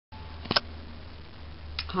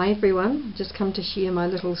Hi everyone, just come to share my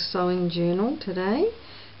little sewing journal today.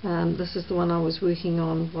 This is the one I was working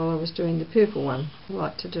on while I was doing the purple one. I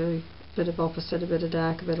like to do a bit of opposite, a bit of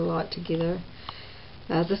dark, a bit of light together.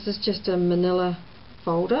 This is just a manila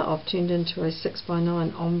folder I've turned into a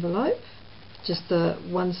 6x9 envelope. Just the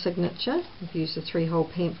one signature. I've used a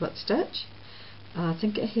 3-hole pamphlet stitch. I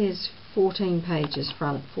think it has 14 pages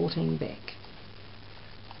front, 14 back.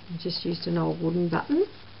 I just used an old wooden button,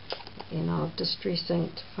 and I've distress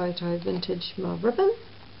inked photo vintage my ribbon.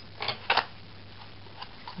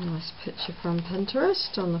 Nice picture from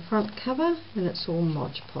Pinterest on the front cover, and it's all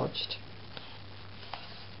Mod Podged.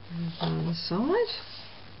 On the side,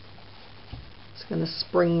 it's going to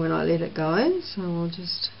spring when I let it go, so I'll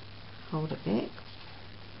just hold it back.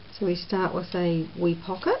 So we start with a wee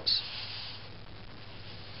pocket,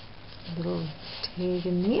 a little tag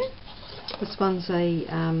in there. This one's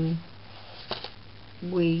a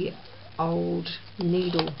wee old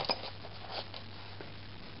needle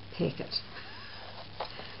packet.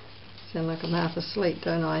 Sound like I'm half asleep,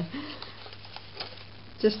 don't I?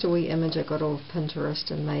 Just a wee image I got off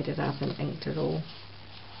Pinterest and made it up and inked it all.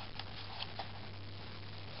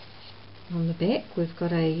 On the back we've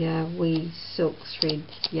got a wee silk thread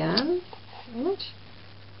yarn on it.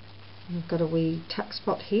 I've got a wee tuck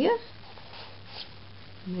spot here.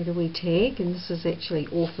 Made a wee tag, and this is actually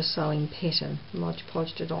Author Sewing pattern. Mod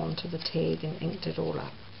Podged it onto the tag and inked it all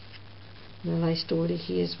up. And the lace doily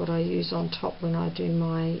here is what I use on top when I do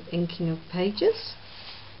my inking of pages.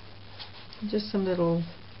 And just some little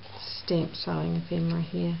stamp sewing ephemera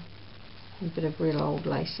here. A bit of real old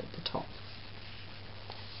lace at the top.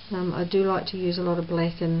 I do like to use a lot of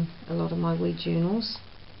black in a lot of my wee journals.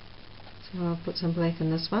 So I'll put some black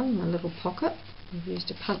in this one, my little pocket. I've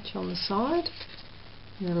used a punch on the side.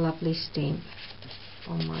 And a lovely stamp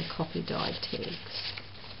on my copy dyed tags.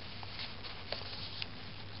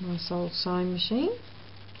 Nice old sewing machine.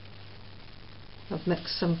 I've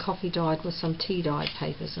mixed some coffee dyed with some tea dyed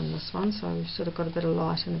papers in this one, so we've sort of got a bit of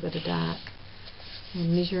light and a bit of dark.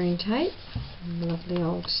 And measuring tape, and a lovely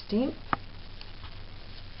old stamp.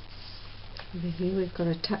 Over here we've got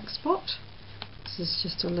a tuck spot. This is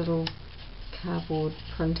just a little cardboard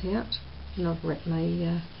printout, and I've wrapped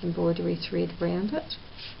my embroidery thread around it.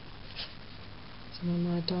 Some of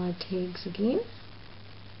my dyed tags again.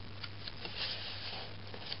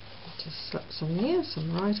 Just slip some there,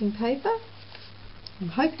 some writing paper. I'm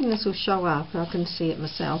hoping this will show up. I can see it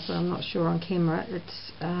myself, but I'm not sure on camera.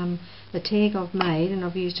 It's the tag I've made, and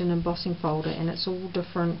I've used an embossing folder, and it's all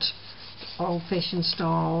different old-fashioned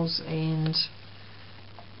styles and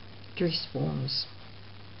dress forms,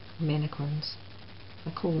 mannequins.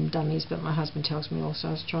 I call them dummies, but my husband tells me also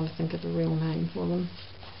I was trying to think of the real name for them.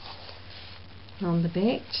 On the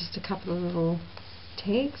back, just a couple of little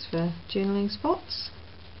tags for journaling spots.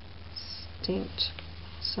 Stamped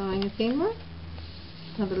sewing ephemera.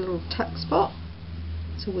 Another little tuck spot.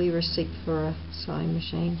 It's a wee receipt for a sewing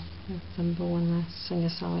machine. A thimble and the Singer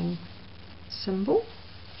Sewing symbol.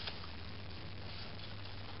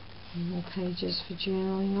 And more pages for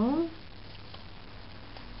journaling on.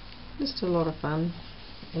 Just a lot of fun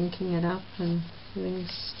inking it up and doing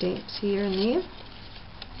stamps here and there.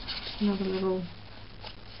 Another little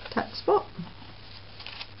tuck spot.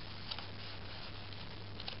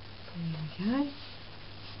 There we go.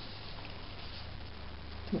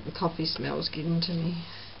 I think the coffee smell's getting to me.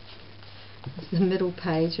 The middle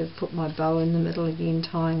page, I've put my bow in the middle again,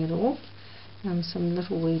 tying it all. Some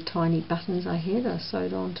little wee tiny buttons I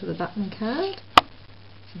sewed onto the button card.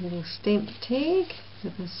 A little stamp tag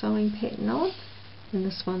with a sewing pattern on, and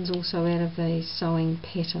this one's also out of a sewing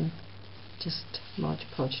pattern, just Mod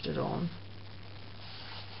Podged it on.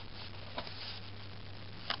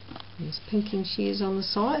 There's pinking shears on the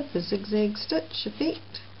side for zigzag stitch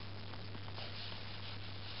effect.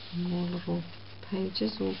 More little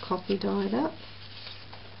pages all coffee dyed up.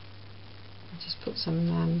 I just put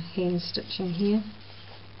some hand stitching here,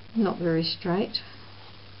 not very straight,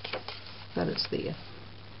 but it's there.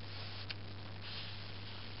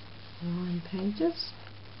 9 pages.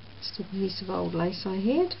 Just a piece of old lace I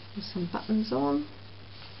had with some buttons on.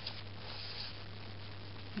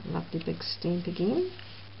 A lovely big stamp again.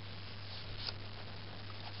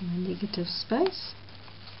 And a negative space.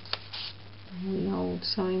 A wee old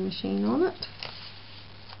sewing machine on it.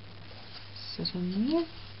 Sit in there.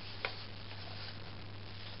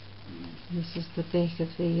 This is the back of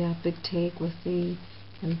the big tag with the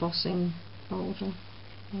embossing folder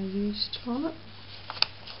I used on it.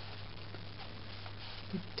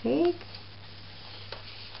 Big tag.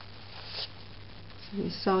 So the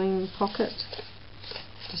sewing pocket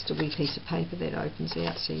just a wee piece of paper that opens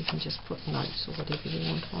out so you can just put notes or whatever you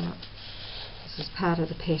want on it. This is part of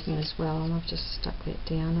the pattern as well, and I've just stuck that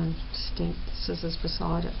down and stamped the scissors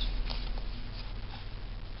beside it.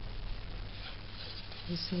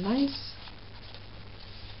 There's the lace,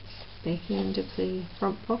 back end of the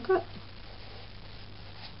front pocket,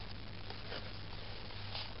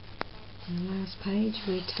 and the last page,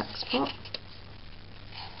 red tuck spot,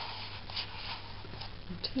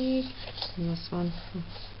 tag, and this one,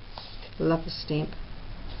 love a stamp,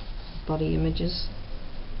 body images,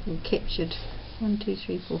 and captured 1, 2,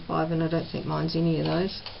 3, 4, 5, and I don't think mine's any of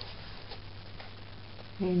those.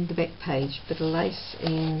 And the back page, bit of lace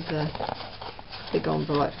and the big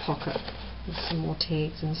envelope pocket with some more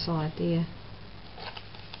tags inside there.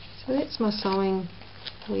 So that's my sewing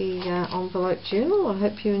wee envelope journal. I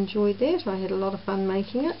hope you enjoyed that. I had a lot of fun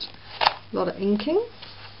making it, a lot of inking.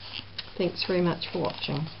 Thanks very much for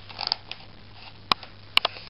watching.